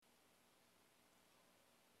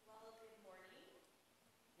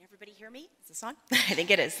Everybody hear me? Is this on? I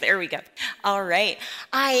think it is. There we go. All right.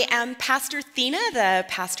 I am Pastor Thina, the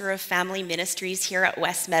pastor of family ministries here at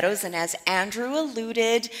West Meadows. And as Andrew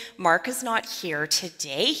alluded, Mark is not here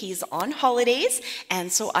today. He's on holidays.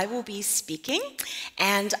 And so I will be speaking.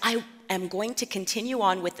 And I am going to continue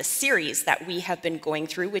on with the series that we have been going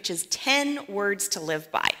through, which is 10 Words to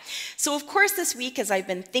Live By. So of course this week, as I've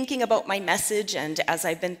been thinking about my message and as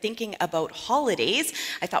I've been thinking about holidays,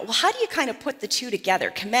 I thought, well, how do you kind of put the two together,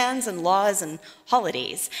 commands and laws and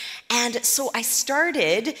holidays? And so I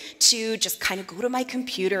started to just kind of go to my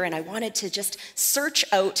computer and I wanted to just search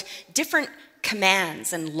out different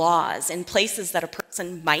commands and laws in places that a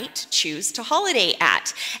person might choose to holiday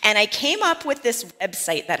at. And I came up with this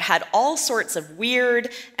website that had all sorts of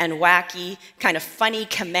weird and wacky, kind of funny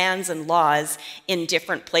commands and laws in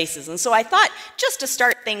different places. And so I thought, just to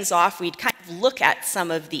start things off, we'd kind of look at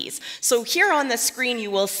some of these. So here on the screen,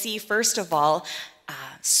 you will see, first of all,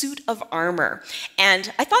 suit of armor.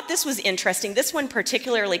 And I thought this was interesting. This one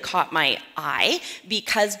particularly caught my eye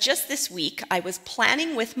because just this week I was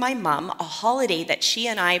planning with my mom a holiday that she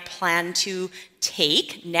and I plan to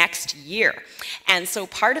take next year. And so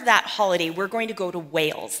part of that holiday, we're going to go to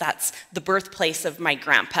Wales. That's the birthplace of my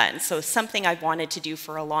grandpa. And so something I've wanted to do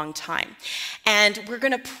for a long time. And we're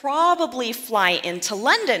going to probably fly into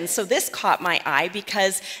London. So this caught my eye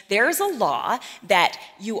because there's a law that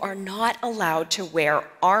you are not allowed to wear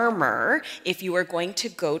armor if you are going to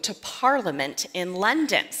go to Parliament in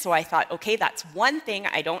London. So I thought, okay, that's one thing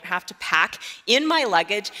I don't have to pack in my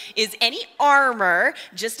luggage is any armor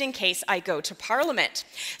just in case I go to Parliament.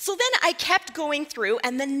 So then I kept going through,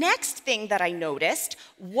 and the next thing that I noticed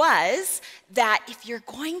was that if you're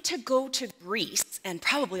going to go to Greece, and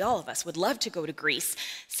probably all of us would love to go to Greece,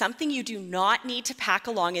 something you do not need to pack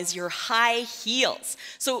along is your high heels.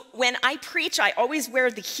 So when I preach, I always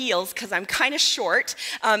wear the heels because I'm kind of short.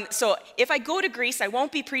 So if I go to Greece, I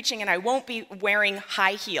won't be preaching and I won't be wearing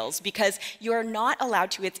high heels because you're not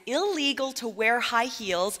allowed to. It's illegal to wear high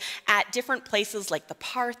heels at different places like the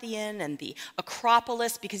Parthenon and the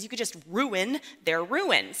Acropolis because you could just ruin their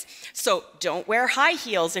ruins. So don't wear high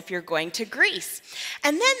heels if you're going to Greece.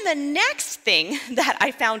 And then the next thing that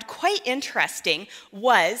I found quite interesting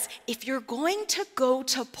was if you're going to go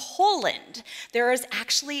to Poland, there is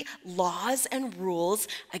actually laws and rules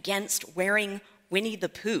against wearing Winnie the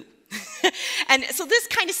Pooh. And so this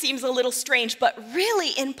kind of seems a little strange, but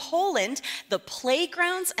really in Poland, the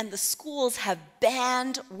playgrounds and the schools have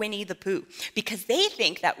banned Winnie the Pooh because they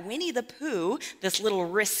think that Winnie the Pooh, this little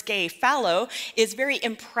risque fellow, is very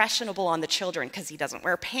impressionable on the children because he doesn't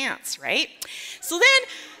wear pants, right? So then,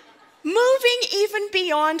 moving even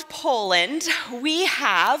beyond Poland, we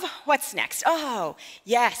have, what's next? Oh,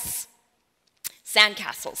 yes,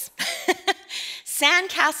 sandcastles.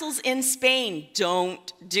 Sandcastles in Spain,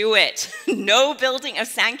 don't do it. No building of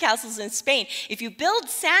sandcastles in Spain. If you build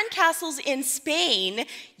sandcastles in Spain,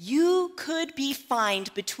 you could be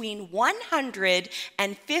fined between 100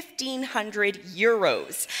 and 1,500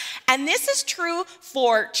 euros. And this is true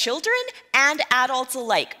for children and adults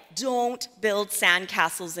alike. Don't build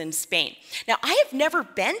sandcastles in Spain. Now, I have never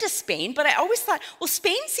been to Spain, but I always thought, well,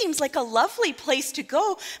 Spain seems like a lovely place to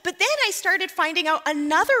go. But then I started finding out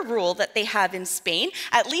another rule that they have in Spain,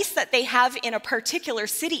 at least that they have in a particular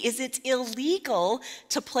city, is it's illegal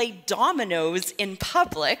to play dominoes in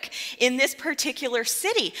public in this particular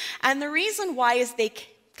city. And the reason why is they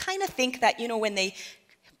kind of think that, when they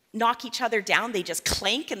knock each other down, they just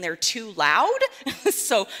clank and they're too loud.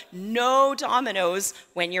 So no dominoes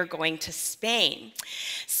when you're going to Spain.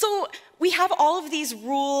 So we have all of these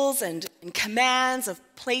rules and commands of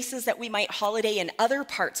places that we might holiday in other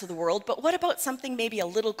parts of the world, but what about something maybe a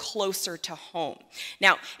little closer to home?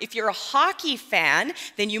 Now, if you're a hockey fan,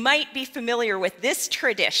 then you might be familiar with this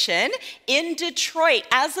tradition. In Detroit,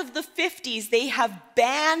 as of the 50s, they have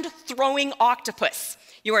banned throwing octopus.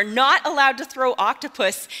 You are not allowed to throw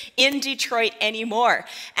octopus in Detroit anymore.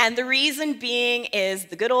 And the reason being is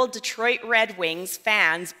the good old Detroit Red Wings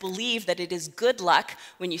fans believe that it is good luck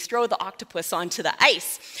when you throw the octopus onto the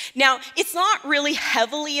ice. Now, it's not really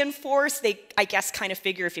heavily enforced. They, I guess, kind of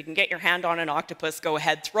figure if you can get your hand on an octopus, go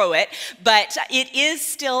ahead, throw it. But it is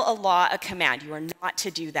still a law, a command. You are not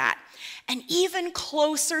to do that. And even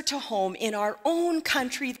closer to home, in our own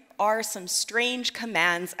country, are some strange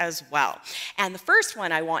commands as well. And the first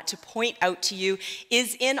one I want to point out to you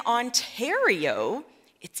is in Ontario,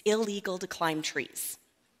 it's illegal to climb trees.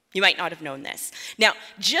 You might not have known this. Now,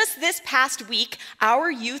 just this past week,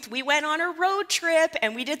 our youth, we went on a road trip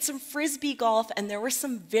and we did some frisbee golf, and there were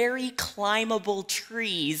some very climbable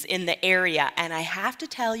trees in the area. And I have to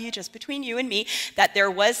tell you, just between you and me, that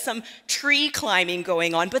there was some tree climbing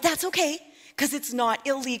going on, but that's okay, because it's not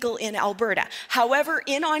illegal in Alberta. However,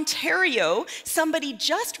 in Ontario, somebody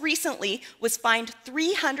just recently was fined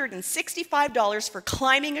 $365 for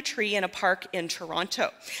climbing a tree in a park in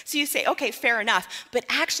Toronto. So you say, okay, fair enough, but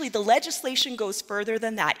actually the legislation goes further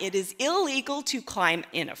than that. It is illegal to climb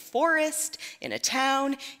in a forest, in a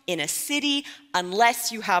town, in a city,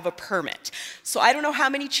 unless you have a permit. So I don't know how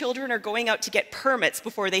many children are going out to get permits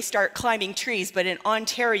before they start climbing trees, but in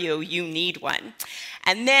Ontario, you need one.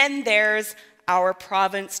 And then there's our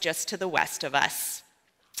province just to the west of us.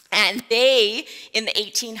 And they, in the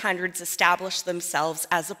 1800s, established themselves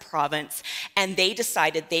as a province, and they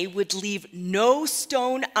decided they would leave no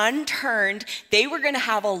stone unturned. They were going to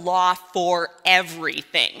have a law for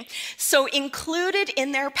everything. So included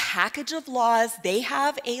in their package of laws, they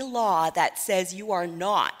have a law that says you are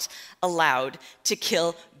not allowed to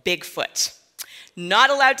kill Bigfoot. Not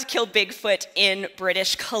allowed to kill Bigfoot in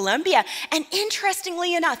British Columbia. And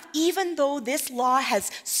interestingly enough, even though this law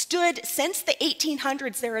has stood since the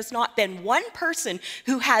 1800s, there has not been one person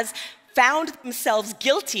who has found themselves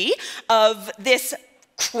guilty of this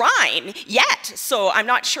crime yet. So I'm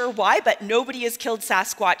not sure why, but nobody has killed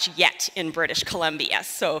Sasquatch yet in British Columbia.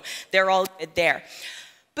 So they're all good there.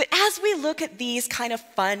 But as we look at these kind of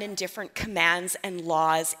fun and different commands and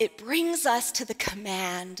laws, it brings us to the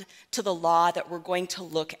command, to the law that we're going to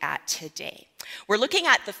look at today. We're looking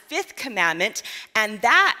at the fifth commandment, and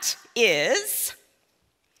that is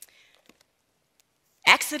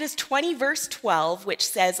Exodus 20, verse 12, which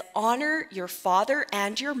says, "Honor your father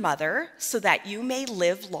and your mother so that you may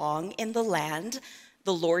live long in the land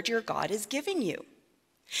the Lord your God is giving you."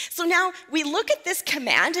 So now we look at this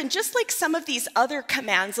command, and just like some of these other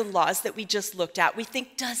commands and laws that we just looked at, we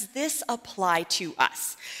think, does this apply to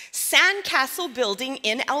us? Sandcastle building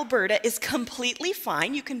in Alberta is completely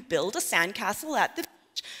fine. You can build a sandcastle at the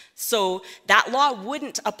beach. So that law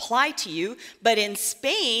wouldn't apply to you, but in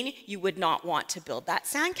Spain, you would not want to build that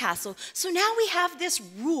sandcastle. So now we have this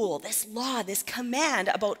rule, this law, this command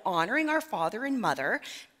about honoring our father and mother.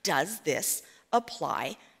 Does this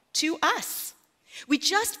apply to us? We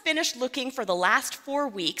just finished looking for the last 4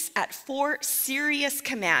 weeks at 4 serious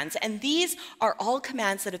commands, and these are all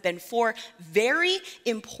commands that have been 4 very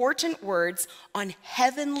important words on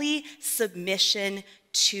heavenly submission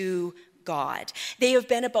to God. They have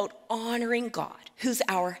been about honoring God, who's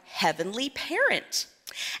our heavenly parent.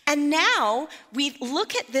 And now we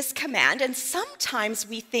look at this command, and sometimes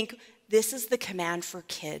we think, this is the command for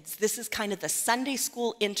kids. This is kind of the Sunday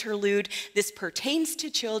school interlude. This pertains to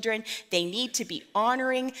children. They need to be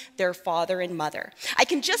honoring their father and mother. I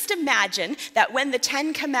can just imagine that when the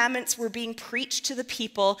 10 Commandments were being preached to the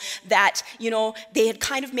people, that, they had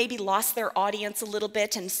kind of maybe lost their audience a little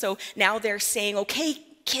bit. And so now they're saying, okay,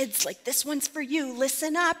 kids, like this one's for you.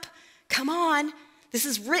 Listen up. Come on. This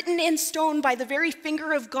is written in stone by the very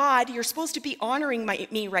finger of God. You're supposed to be honoring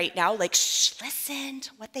me right now. Like, shh, listen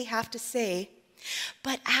to what they have to say.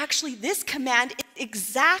 But actually, this command is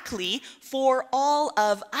exactly for all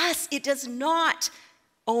of us. It does not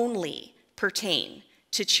only pertain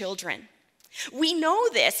to children. We know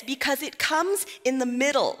this because it comes in the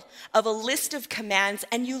middle of a list of commands,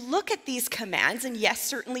 and you look at these commands, and yes,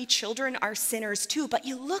 certainly children are sinners too, but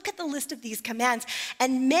you look at the list of these commands,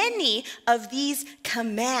 and many of these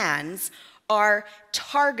commands are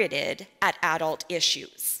targeted at adult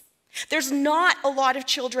issues. There's not a lot of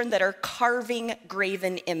children that are carving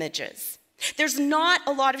graven images. There's not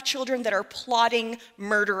a lot of children that are plotting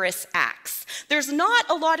murderous acts. There's not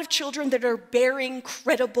a lot of children that are bearing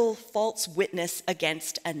credible false witness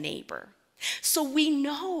against a neighbor. So we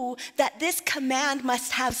know that this command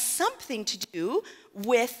must have something to do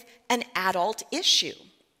with an adult issue.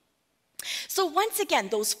 So once again,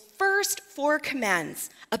 those first 4 commands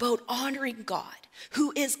about honoring God,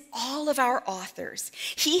 who is all of our authors.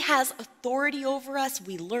 He has authority over us.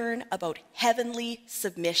 We learn about heavenly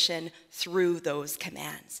submission through those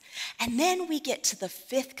commands. And then we get to the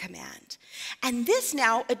 5th command. And this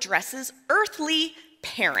now addresses earthly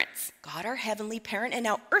parents. God, our heavenly parent, and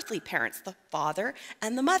now earthly parents, the father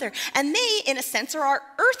and the mother. And they, in a sense, are our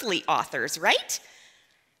earthly authors, right?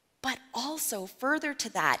 But also, further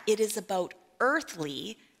to that, it is about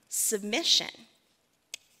earthly submission.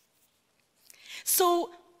 So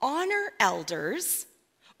honor elders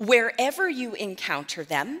wherever you encounter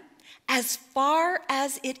them, as far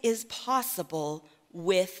as it is possible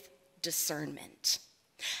with discernment.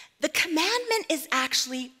 The commandment is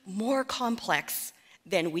actually more complex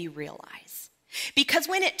than we realize. Because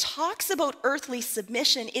when it talks about earthly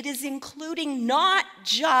submission, it is including not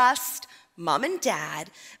just mom and dad,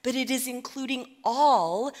 but it is including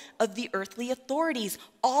all of the earthly authorities,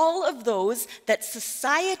 all of those that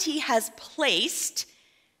society has placed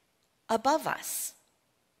above us.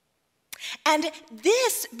 And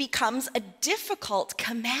this becomes a difficult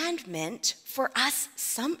commandment for us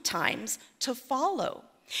sometimes to follow.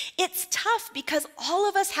 It's tough because all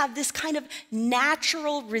of us have this kind of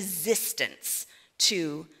natural resistance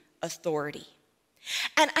to authority.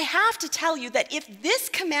 And I have to tell you that if this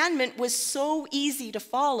commandment was so easy to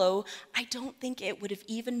follow, I don't think it would have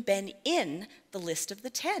even been in the list of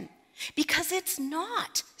the 10, because it's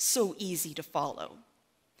not so easy to follow.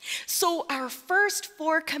 So our first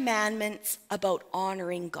 4 commandments about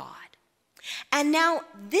honoring God. And now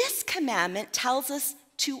this commandment tells us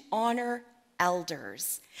to honor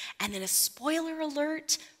elders. And then a spoiler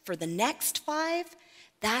alert for the next 5,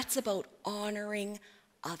 that's about honoring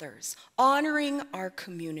others, honoring our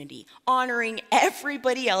community, honoring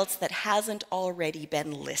everybody else that hasn't already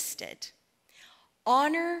been listed.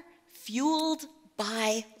 Honor fueled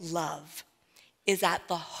by love is at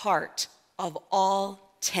the heart of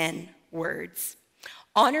all 10 words.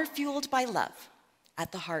 Honor fueled by love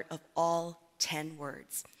at the heart of all 10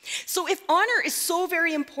 words. So if honor is so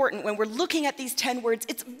very important when we're looking at these 10 words,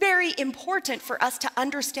 it's very important for us to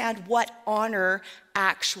understand what honor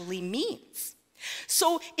actually means.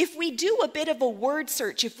 So if we do a bit of a word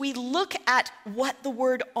search, if we look at what the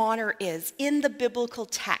word honor is in the biblical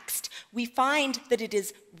text, we find that it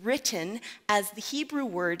is written as the Hebrew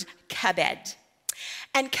word kabed.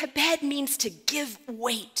 And kabed means to give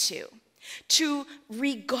weight to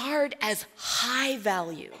regard as high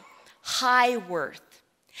value, high worth.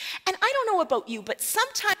 And I don't know about you, but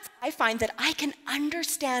sometimes I find that I can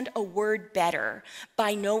understand a word better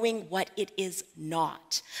by knowing what it is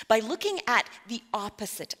not, by looking at the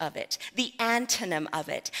opposite of it, the antonym of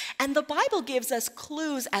it. And the Bible gives us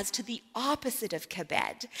clues as to the opposite of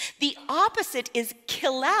kabed. The opposite is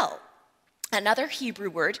kilel, another Hebrew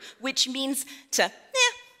word, which means to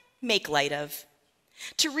make light of,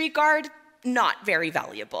 to regard not very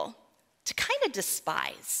valuable, to kind of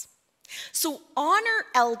despise. So honor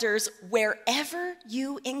elders wherever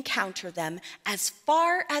you encounter them, as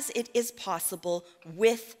far as it is possible,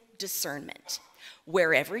 with discernment.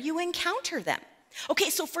 Wherever you encounter them. Okay,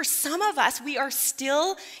 so for some of us, we are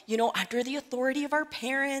still, under the authority of our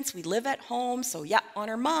parents. We live at home, so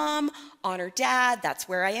honor mom, honor dad. That's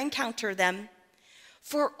where I encounter them.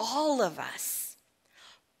 For all of us,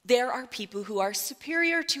 there are people who are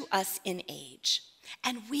superior to us in age,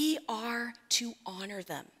 and we are to honor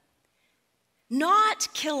them. Not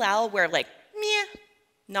kilel, where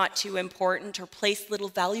not too important, or place little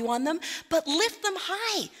value on them, but lift them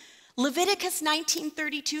high. Leviticus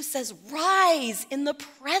 19:32 says, "Rise in the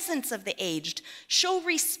presence of the aged, show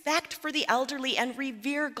respect for the elderly, and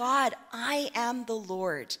revere God. I am the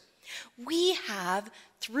Lord." We have,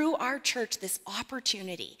 through our church, this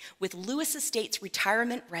opportunity with Lewis Estates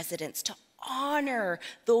retirement residents to honor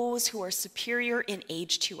those who are superior in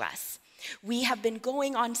age to us. We have been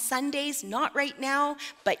going on Sundays, not right now,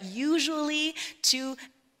 but usually to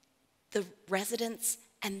the residents,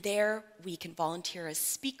 and there we can volunteer as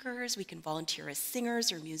speakers, we can volunteer as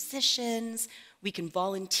singers or musicians, we can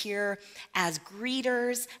volunteer as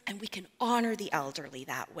greeters, and we can honor the elderly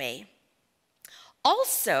that way.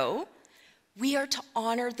 Also, we are to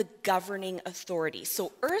honor the governing authority.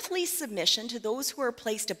 So earthly submission to those who are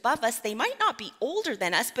placed above us, they might not be older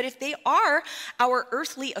than us, but if they are our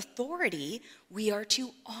earthly authority, we are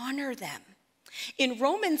to honor them. In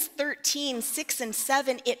Romans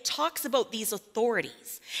 13:6-7, it talks about these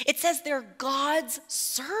authorities. It says they're God's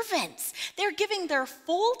servants. They're giving their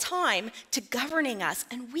full time to governing us,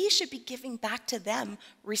 and we should be giving back to them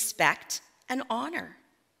respect and honor.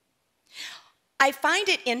 I find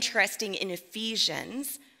it interesting in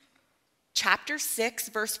Ephesians chapter 6,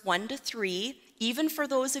 verse 1-3, even for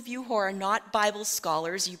those of you who are not Bible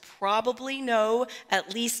scholars, you probably know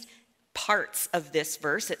at least parts of this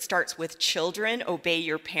verse. It starts with, "Children, obey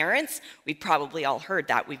your parents." We've probably all heard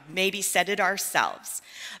that. We've maybe said it ourselves.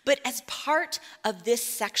 But as part of this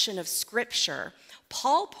section of scripture,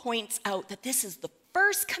 Paul points out that this is the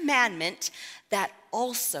first commandment that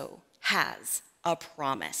also has a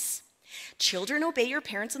promise. "Children, obey your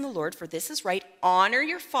parents in the Lord, for this is right. Honor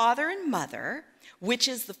your father and mother," which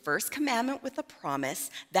is the first commandment with a promise,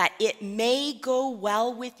 "that it may go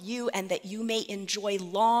well with you and that you may enjoy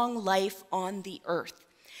long life on the earth."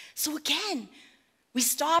 So again, we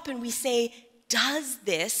stop and we say, does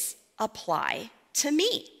this apply to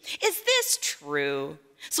me. Is this true?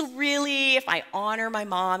 So really, if I honor my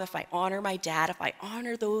mom, if I honor my dad, if I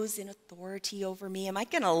honor those in authority over me, am I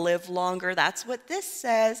going to live longer? That's what this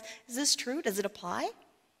says. Is this true? Does it apply?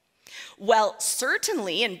 Well,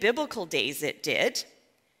 certainly in biblical days it did.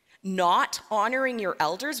 Not honoring your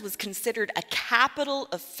elders was considered a capital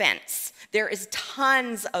offense. There is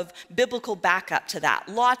tons of biblical backup to that,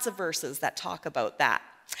 lots of verses that talk about that.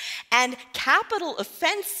 And capital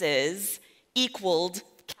offenses equaled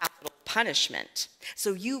capital punishment.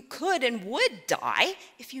 So you could and would die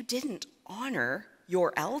if you didn't honor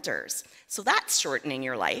your elders. So that's shortening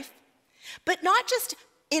your life. But not just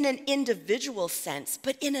in an individual sense,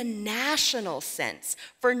 but in a national sense,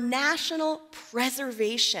 for national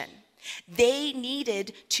preservation. They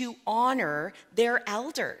needed to honor their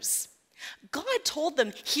elders. God told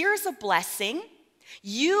them, here's a blessing.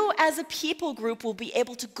 You as a people group will be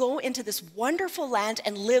able to go into this wonderful land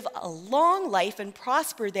and live a long life and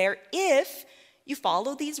prosper there if you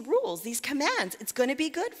follow these rules, these commands. It's going to be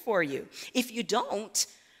good for you. If you don't,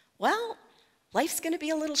 well, life's going to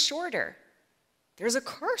be a little shorter. There's a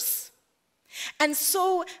curse. And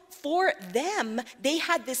so for them, they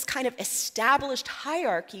had this kind of established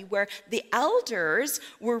hierarchy where the elders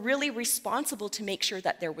were really responsible to make sure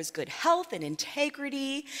that there was good health and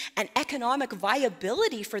integrity and economic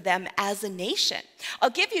viability for them as a nation.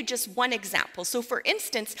 I'll give you just one example. So for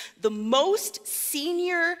instance, the most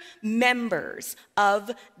senior members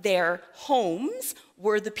of their homes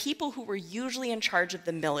were the people who were usually in charge of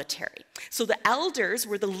the military. So the elders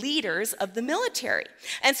were the leaders of the military.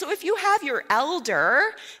 And so if you have your elder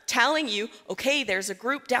telling you, okay, there's a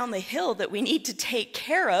group down the hill that we need to take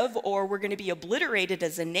care of or we're going to be obliterated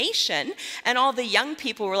as a nation, and all the young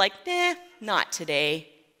people were like, not today,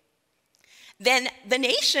 then the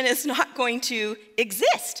nation is not going to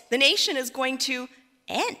exist. The nation is going to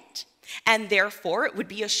end. And therefore, it would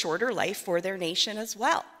be a shorter life for their nation as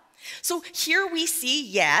well. So here we see,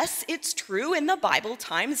 yes, it's true in the Bible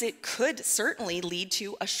times, it could certainly lead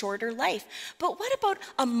to a shorter life. But what about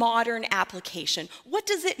a modern application? What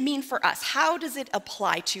does it mean for us? How does it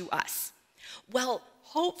apply to us? Well,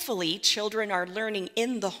 hopefully children are learning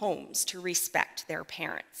in the homes to respect their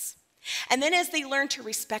parents. And then as they learn to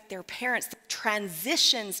respect their parents, the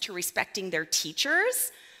transitions to respecting their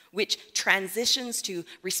teachers, which transitions to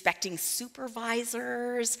respecting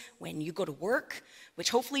supervisors when you go to work, which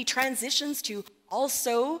hopefully transitions to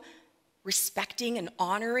also respecting and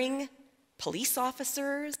honoring police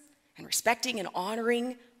officers and respecting and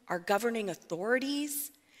honoring our governing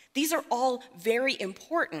authorities. These are all very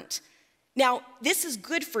important. Now, this is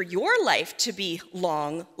good for your life to be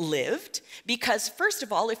long-lived because, first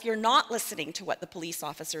of all, if you're not listening to what the police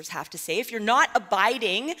officers have to say, if you're not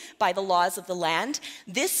abiding by the laws of the land,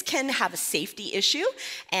 this can have a safety issue.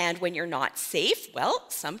 And when you're not safe, well,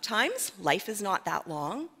 sometimes life is not that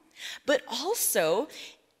long. But also,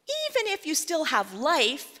 even if you still have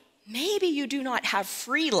life, maybe you do not have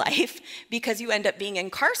free life because you end up being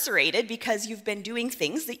incarcerated because you've been doing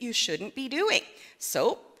things that you shouldn't be doing.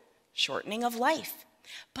 So, shortening of life,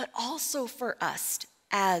 but also for us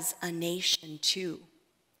as a nation too.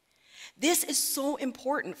 This is so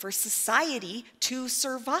important for society to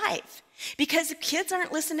survive because if kids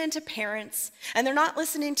aren't listening to parents and they're not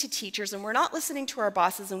listening to teachers and we're not listening to our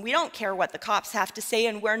bosses and we don't care what the cops have to say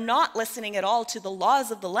and we're not listening at all to the laws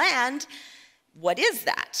of the land, what is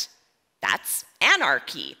that? That's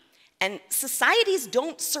anarchy. And societies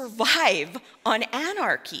don't survive on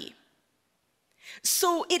anarchy.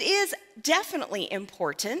 So it is definitely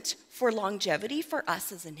important for longevity for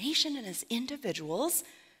us as a nation and as individuals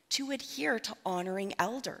to adhere to honoring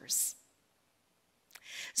elders.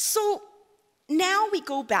 So now we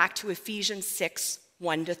go back to Ephesians 6,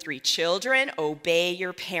 1-3. Children, obey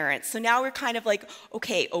your parents. So now we're kind of like,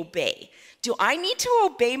 okay, obey. Do I need to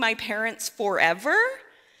obey my parents forever?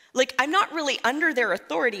 Like, I'm not really under their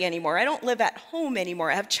authority anymore. I don't live at home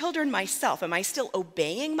anymore. I have children myself. Am I still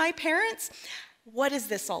obeying my parents? What is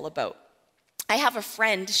this all about? I have a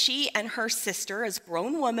friend, she and her sister, as a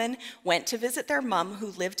grown woman, went to visit their mom who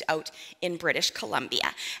lived out in British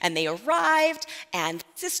Columbia. And they arrived, and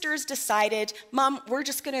sisters decided, Mom, we're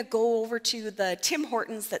just going to go over to the Tim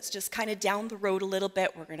Hortons that's just kind of down the road a little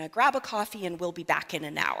bit. We're going to grab a coffee, and we'll be back in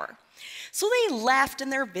an hour. So they left,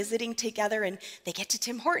 and they're visiting together, and they get to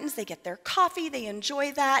Tim Hortons, they get their coffee, they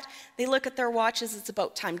enjoy that. They look at their watches, it's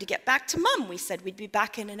about time to get back to Mom. We said we'd be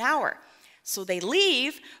back in an hour. So they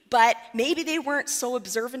leave, but maybe they weren't so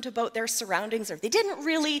observant about their surroundings or they didn't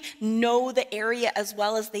really know the area as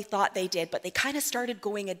well as they thought they did, but they kind of started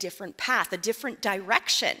going a different path, a different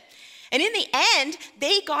direction. And in the end,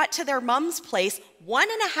 they got to their mom's place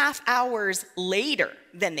 1.5 hours later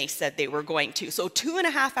than they said they were going to. So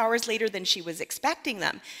 2.5 hours later than she was expecting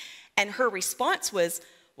them. And her response was,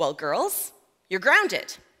 well, girls, you're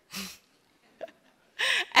grounded.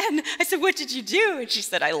 And I said, what did you do? And she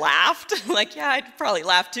said, I laughed. Like, yeah, I'd probably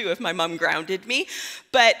laugh too if my mom grounded me.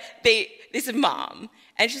 But they said, Mom.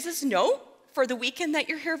 And she says, no, for the weekend that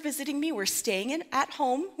you're here visiting me, we're staying at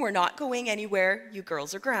home. We're not going anywhere. You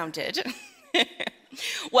girls are grounded.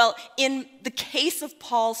 Well, in the case of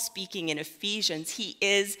Paul speaking in Ephesians, he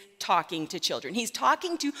is talking to children. He's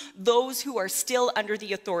talking to those who are still under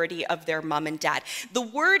the authority of their mom and dad. The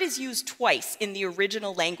word is used twice in the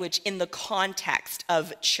original language in the context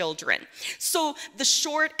of children. So the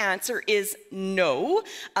short answer is no.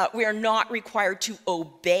 We are not required to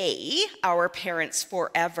obey our parents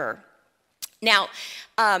forever. Now,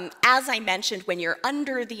 as I mentioned, when you're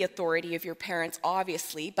under the authority of your parents,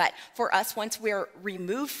 obviously, but for us, once we're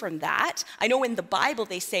removed from that, I know in the Bible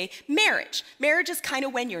they say marriage. Marriage is kind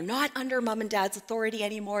of when you're not under mom and dad's authority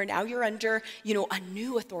anymore. Now you're under, a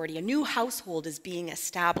new authority. A new household is being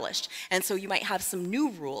established. And so you might have some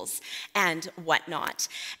new rules and whatnot.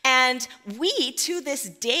 And we, to this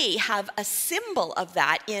day, have a symbol of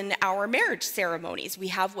that in our marriage ceremonies. We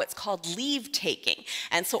have what's called leave taking.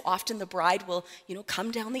 And so often the bride will,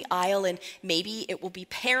 come down the aisle, and maybe it will be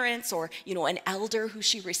parents or, an elder who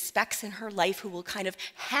she respects in her life who will kind of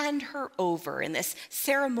hand her over in this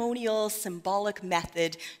ceremonial, symbolic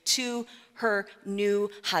method to her new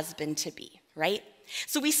husband-to-be, right?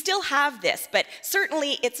 So we still have this, but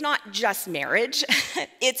certainly it's not just marriage.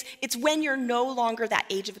 It's when you're no longer that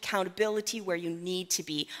age of accountability where you need to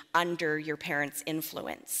be under your parents'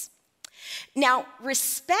 influence. Now,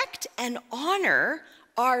 respect and honor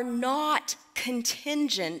are not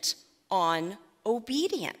contingent on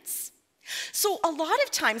obedience. So a lot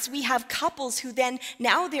of times we have couples who then,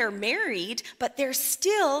 now they're married, but they're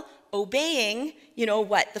still obeying,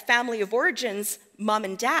 what the family of origin's mom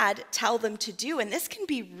and dad tell them to do. And this can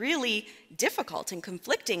be really difficult and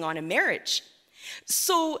conflicting on a marriage.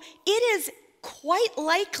 So it is quite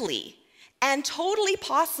likely and totally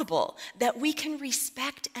possible that we can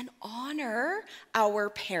respect and honor our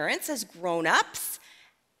parents as grown-ups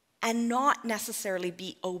and not necessarily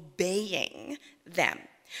be obeying them.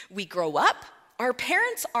 We grow up, our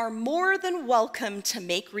parents are more than welcome to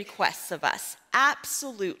make requests of us,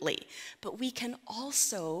 absolutely. But we can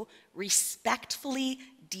also respectfully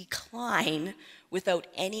decline without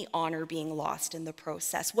any honor being lost in the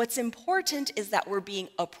process. What's important is that we're being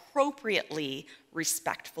appropriately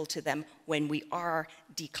respectful to them when we are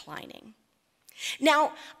declining.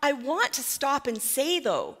 Now, I want to stop and say,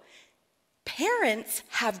 though, parents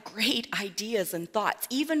have great ideas and thoughts.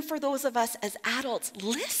 Even for those of us as adults,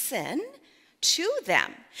 listen to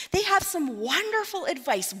them. They have some wonderful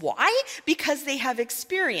advice. Why? Because they have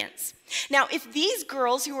experience. Now, if these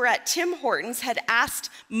girls who were at Tim Hortons had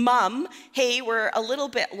asked Mom, hey, we're a little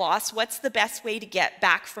bit lost, what's the best way to get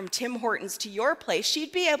back from Tim Hortons to your place?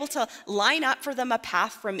 She'd be able to line up for them a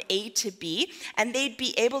path from A to B, and they'd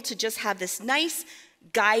be able to just have this nice,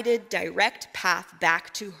 guided, direct path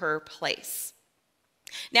back to her place.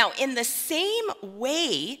 Now, in the same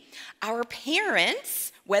way, our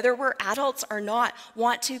parents, whether we're adults or not,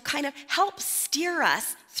 want to kind of help steer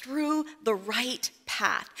us through the right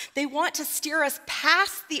path. They want to steer us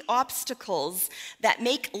past the obstacles that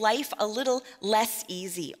make life a little less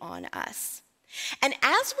easy on us. And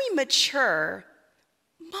as we mature,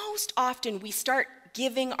 most often we start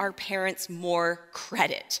giving our parents more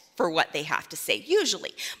credit for what they have to say,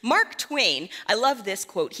 usually. Mark Twain, I love this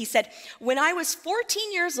quote. He said, "When I was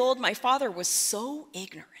 14 years old, my father was so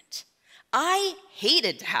ignorant. I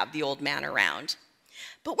hated to have the old man around.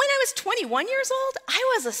 But when I was 21 years old,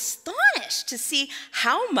 I was astonished to see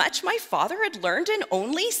how much my father had learned in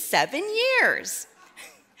only 7 years."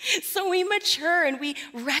 So we mature and we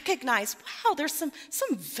recognize, wow, there's some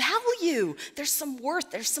value, there's some worth,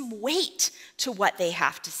 there's some weight to what they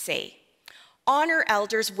have to say. Honor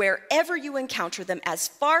elders wherever you encounter them as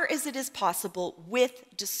far as it is possible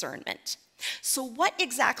with discernment. So what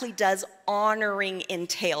exactly does honoring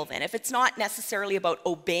entail then? If it's not necessarily about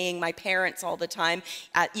obeying my parents all the time,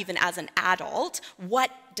 even as an adult, what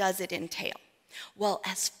does it entail? Well,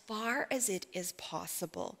 as far as it is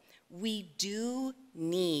possible, we do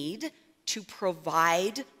need to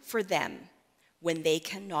provide for them when they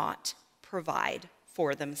cannot provide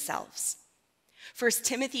for themselves. 1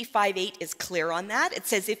 Timothy 5:8 is clear on that. It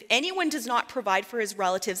says, if anyone does not provide for his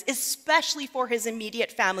relatives, especially for his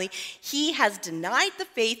immediate family, he has denied the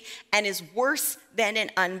faith and is worse than an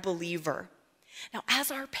unbeliever. Now,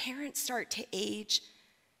 as our parents start to age,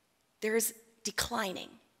 there's declining.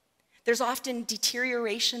 There's often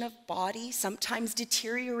deterioration of body, sometimes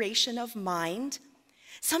deterioration of mind.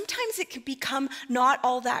 Sometimes it can become not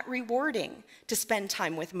all that rewarding to spend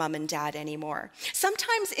time with mom and dad anymore.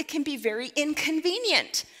 Sometimes it can be very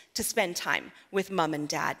inconvenient to spend time with mom and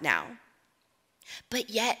dad now. But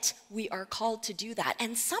yet we are called to do that.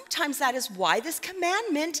 And sometimes that is why this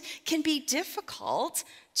commandment can be difficult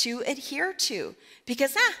to adhere to.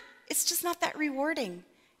 Because it's just not that rewarding.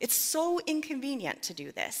 It's so inconvenient to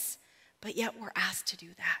do this. But yet we're asked to do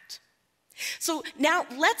that. So now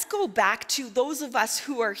let's go back to those of us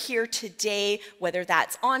who are here today, whether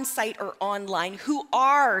that's on site or online, who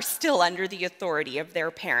are still under the authority of their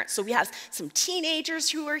parents. So we have some teenagers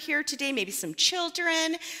who are here today, maybe some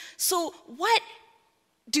children. So what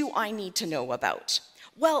do I need to know about?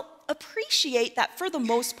 Well, appreciate that for the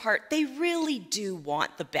most part, they really do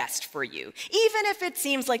want the best for you. Even if it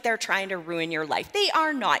seems like they're trying to ruin your life, they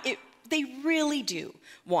are not. They really do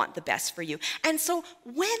want the best for you. And so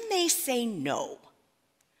when they say no,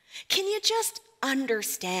 can you just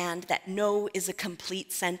understand that no is a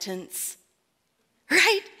complete sentence?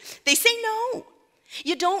 Right? They say no.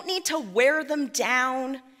 You don't need to wear them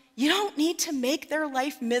down. You don't need to make their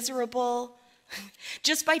life miserable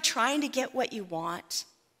just by trying to get what you want.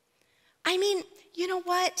 I mean, you know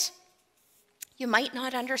what? You might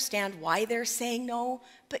not understand why they're saying no,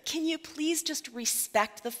 but can you please just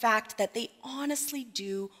respect the fact that they honestly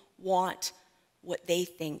do want what they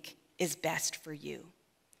think is best for you?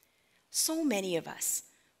 So many of us,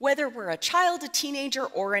 whether we're a child, a teenager,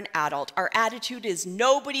 or an adult, our attitude is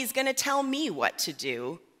nobody's going to tell me what to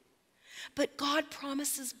do. But God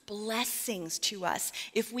promises blessings to us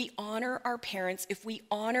if we honor our parents, if we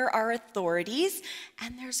honor our authorities,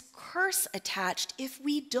 and there's curse attached if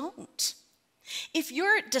we don't. If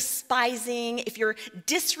you're despising, if you're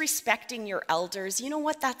disrespecting your elders, you know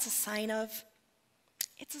what that's a sign of?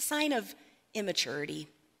 It's a sign of immaturity.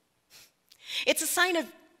 It's a sign of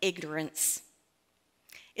ignorance.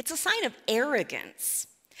 It's a sign of arrogance.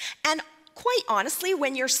 And quite honestly,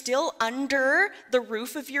 when you're still under the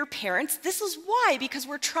roof of your parents, this is why, because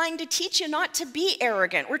we're trying to teach you not to be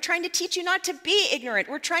arrogant. We're trying to teach you not to be ignorant.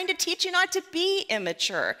 We're trying to teach you not to be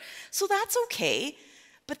immature. So that's okay.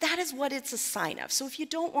 But that is what it's a sign of. So if you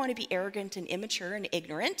don't want to be arrogant and immature and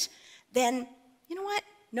ignorant, then you know what?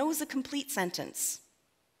 No is a complete sentence.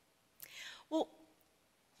 Well,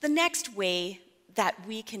 the next way that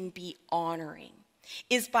we can be honoring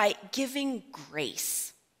is by giving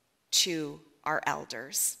grace to our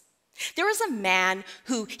elders. There was a man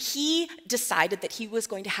who he decided that he was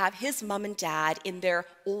going to have his mom and dad in their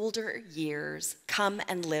older years come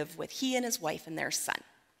and live with he and his wife and their son.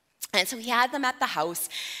 And so he had them at the house,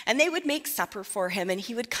 and they would make supper for him, and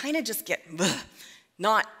he would kind of just get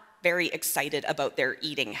not very excited about their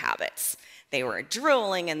eating habits. They were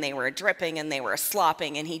drooling, and they were dripping, and they were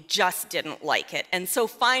slopping, and he just didn't like it. And so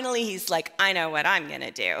finally he's like, I know what I'm going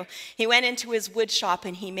to do. He went into his wood shop,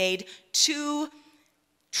 and he made 2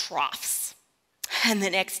 troughs. And the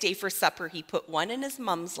next day for supper, he put one in his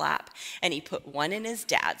mom's lap, and he put one in his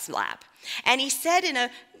dad's lap. And he said in a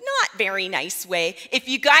not very nice way, if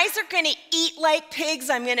you guys are going to eat like pigs,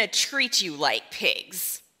 I'm going to treat you like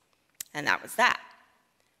pigs. And that was that.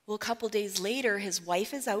 Well, a couple days later, his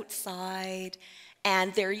wife is outside,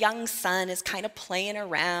 and their young son is kind of playing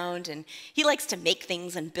around, and he likes to make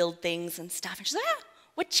things and build things and stuff. And she's like,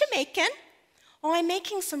 what you making? Oh, I'm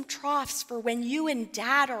making some troughs for when you and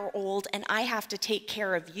Dad are old and I have to take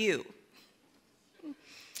care of you.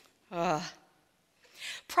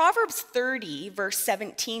 Proverbs 30, verse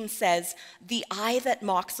 17 says, the eye that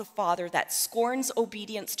mocks a father, that scorns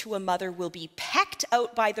obedience to a mother, will be pecked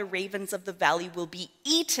out by the ravens of the valley, will be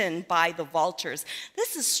eaten by the vultures.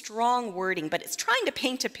 This is strong wording, but it's trying to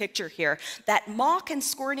paint a picture here that mock and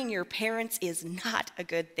scorning your parents is not a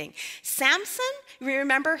good thing. Samson, you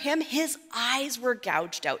remember him? His eyes were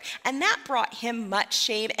gouged out, and that brought him much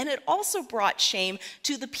shame, and it also brought shame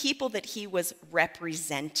to the people that he was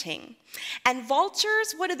representing. And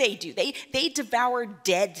vultures, what do? They devour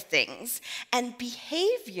dead things. And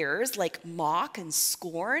behaviors like mock and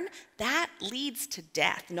scorn, that leads to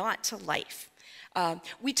death, not to life.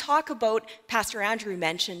 We talk about, Pastor Andrew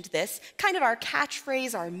mentioned this, kind of our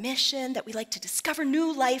catchphrase, our mission, that we like to discover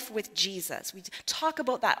new life with Jesus. We talk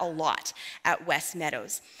about that a lot at West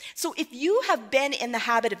Meadows. So if you have been in the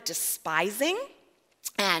habit of despising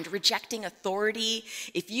and rejecting authority,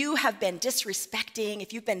 if you have been disrespecting,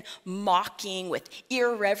 if you've been mocking with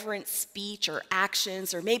irreverent speech or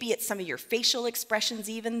actions, or maybe it's some of your facial expressions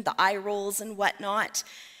even, the eye rolls and whatnot,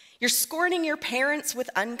 you're scorning your parents with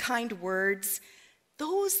unkind words,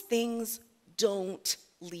 those things don't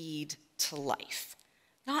lead to life,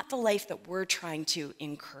 not the life that we're trying to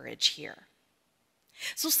encourage here.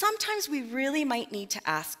 So sometimes we really might need to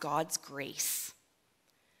ask God's grace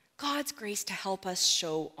to help us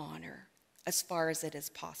show honor as far as it is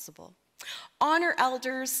possible. Honor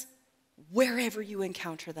elders wherever you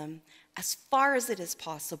encounter them, as far as it is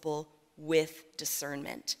possible, with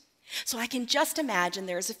discernment. So I can just imagine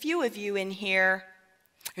there's a few of you in here,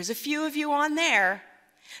 there's a few of you on there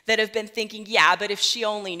that have been thinking, yeah, but if she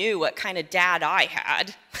only knew what kind of dad I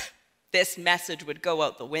had, this message would go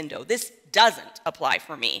out the window. This doesn't apply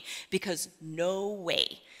for me, because no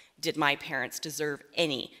way did my parents deserve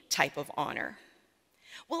any type of honor.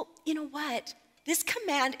 Well, you know what? This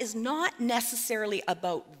command is not necessarily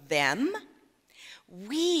about them.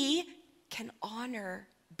 We can honor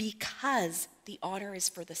because the honor is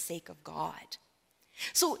for the sake of God.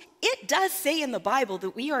 So it does say in the Bible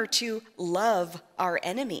that we are to love our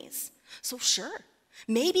enemies. So sure,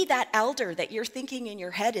 maybe that elder that you're thinking in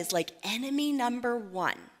your head is like enemy number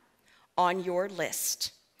 1 on your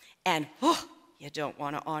list. And you don't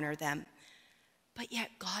want to honor them. But yet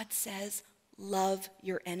God says, love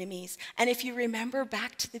your enemies. And if you remember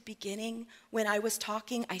back to the beginning when I was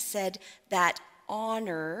talking, I said that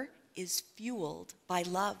honor is fueled by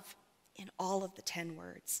love in all of the 10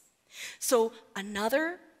 words. So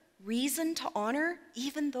another reason to honor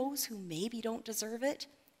even those who maybe don't deserve it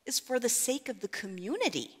is for the sake of the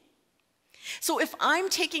community. So if I'm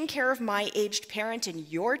taking care of my aged parent and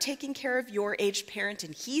you're taking care of your aged parent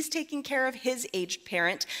and he's taking care of his aged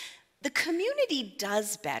parent, the community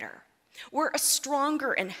does better. We're a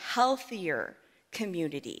stronger and healthier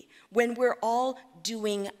community when we're all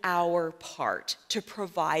doing our part to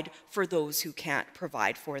provide for those who can't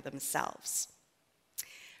provide for themselves.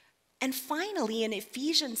 And finally, in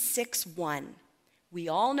Ephesians 6:1, we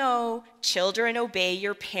all know, children, obey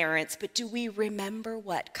your parents, but do we remember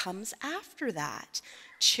what comes after that?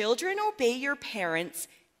 Children, obey your parents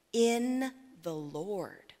in the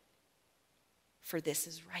Lord, for this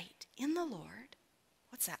is right. In the Lord?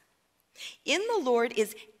 What's that? In the Lord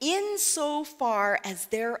is insofar as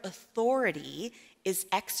their authority is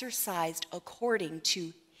exercised according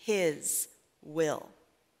to his will.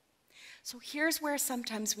 So here's where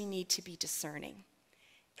sometimes we need to be discerning.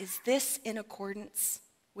 Is this in accordance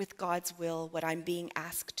with God's will, what I'm being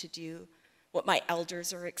asked to do, what my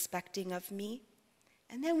elders are expecting of me?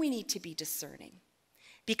 And then we need to be discerning,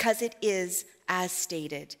 because it is as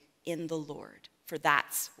stated in the Lord, for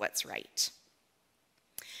that's what's right.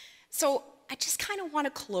 So I just kind of want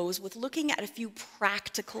to close with looking at a few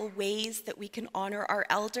practical ways that we can honor our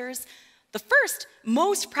elders. The first,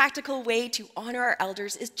 most practical way to honor our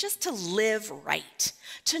elders is just to live right,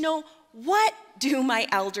 to know, what do my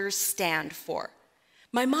elders stand for?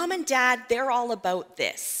 My mom and dad, they're all about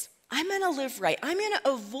this. I'm going to live right. I'm going to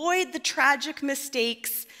avoid the tragic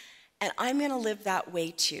mistakes, and I'm going to live that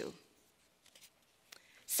way too.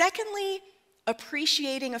 Secondly,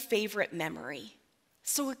 appreciating a favorite memory.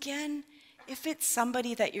 So again, if it's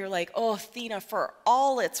somebody that you're like, oh, Thina, for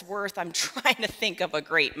all it's worth, I'm trying to think of a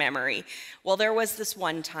great memory. Well, there was this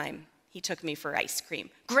one time he took me for ice cream.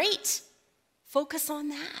 Great. Focus on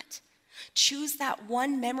that. Choose that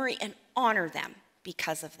one memory and honor them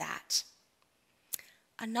because of that.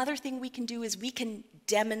 Another thing we can do is we can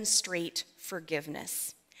demonstrate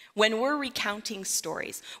forgiveness. When we're recounting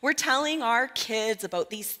stories, we're telling our kids about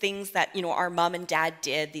these things that, our mom and dad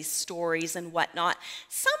did, these stories and whatnot.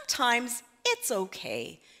 Sometimes it's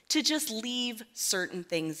okay to just leave certain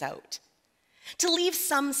things out, to leave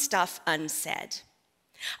some stuff unsaid.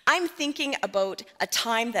 I'm thinking about a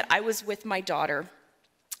time that I was with my daughter,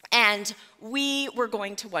 and we were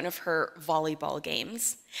going to one of her volleyball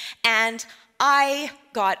games, and I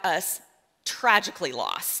got us tragically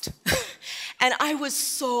lost. And I was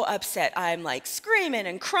so upset. I'm like screaming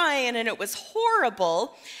and crying, and it was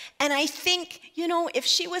horrible. And I think, if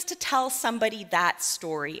she was to tell somebody that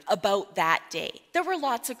story about that day, there were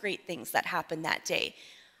lots of great things that happened that day.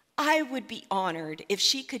 I would be honored if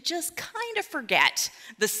she could just kind of forget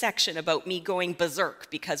the section about me going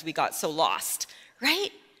berserk because we got so lost,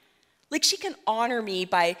 right? Like, she can honor me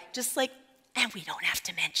by just and we don't have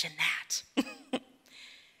to mention that.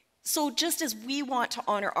 So just as we want to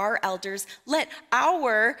honor our elders, let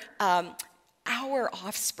our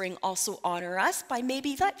offspring also honor us by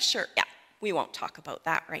we won't talk about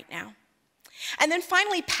that right now. And then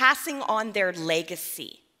finally, passing on their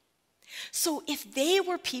legacy. So if they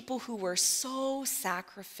were people who were so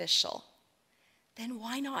sacrificial, then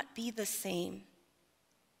why not be the same?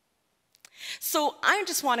 So I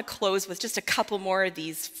just want to close with just a couple more of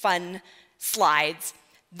these fun slides.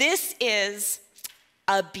 This is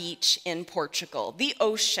a beach in Portugal, the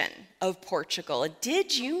ocean of Portugal.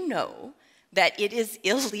 Did you know that it is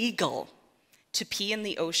illegal to pee in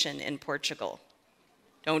the ocean in Portugal?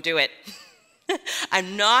 Don't do it.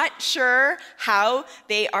 I'm not sure how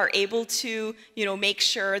they are able to, make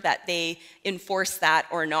sure that they enforce that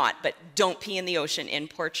or not, but don't pee in the ocean in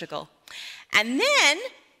Portugal. And then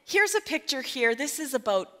here's a picture here. This is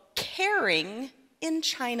about caring in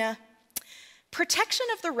China. Protection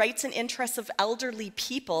of the rights and interests of elderly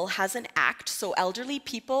people has an act. So elderly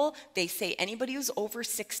people, they say anybody who's over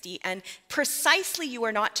 60, and precisely you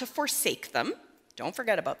are not to forsake them. Don't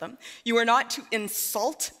forget about them. You are not to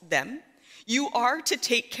insult them. You are to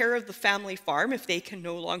take care of the family farm if they can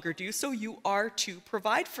no longer do so. You are to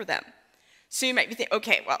provide for them. So you might be thinking,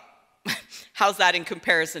 okay, well, how's that in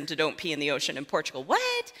comparison to don't pee in the ocean in Portugal?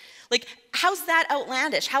 What? Like, how's that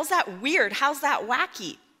outlandish? How's that weird? How's that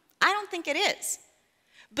wacky? I don't think it is.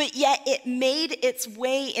 But yet it made its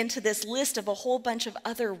way into this list of a whole bunch of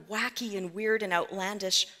other wacky and weird and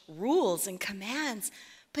outlandish rules and commands.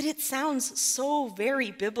 But it sounds so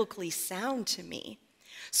very biblically sound to me.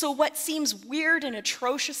 So what seems weird and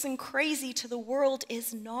atrocious and crazy to the world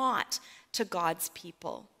is not to God's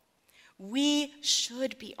people. We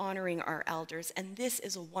should be honoring our elders, and this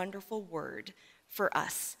is a wonderful word for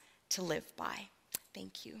us to live by.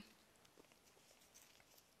 Thank you.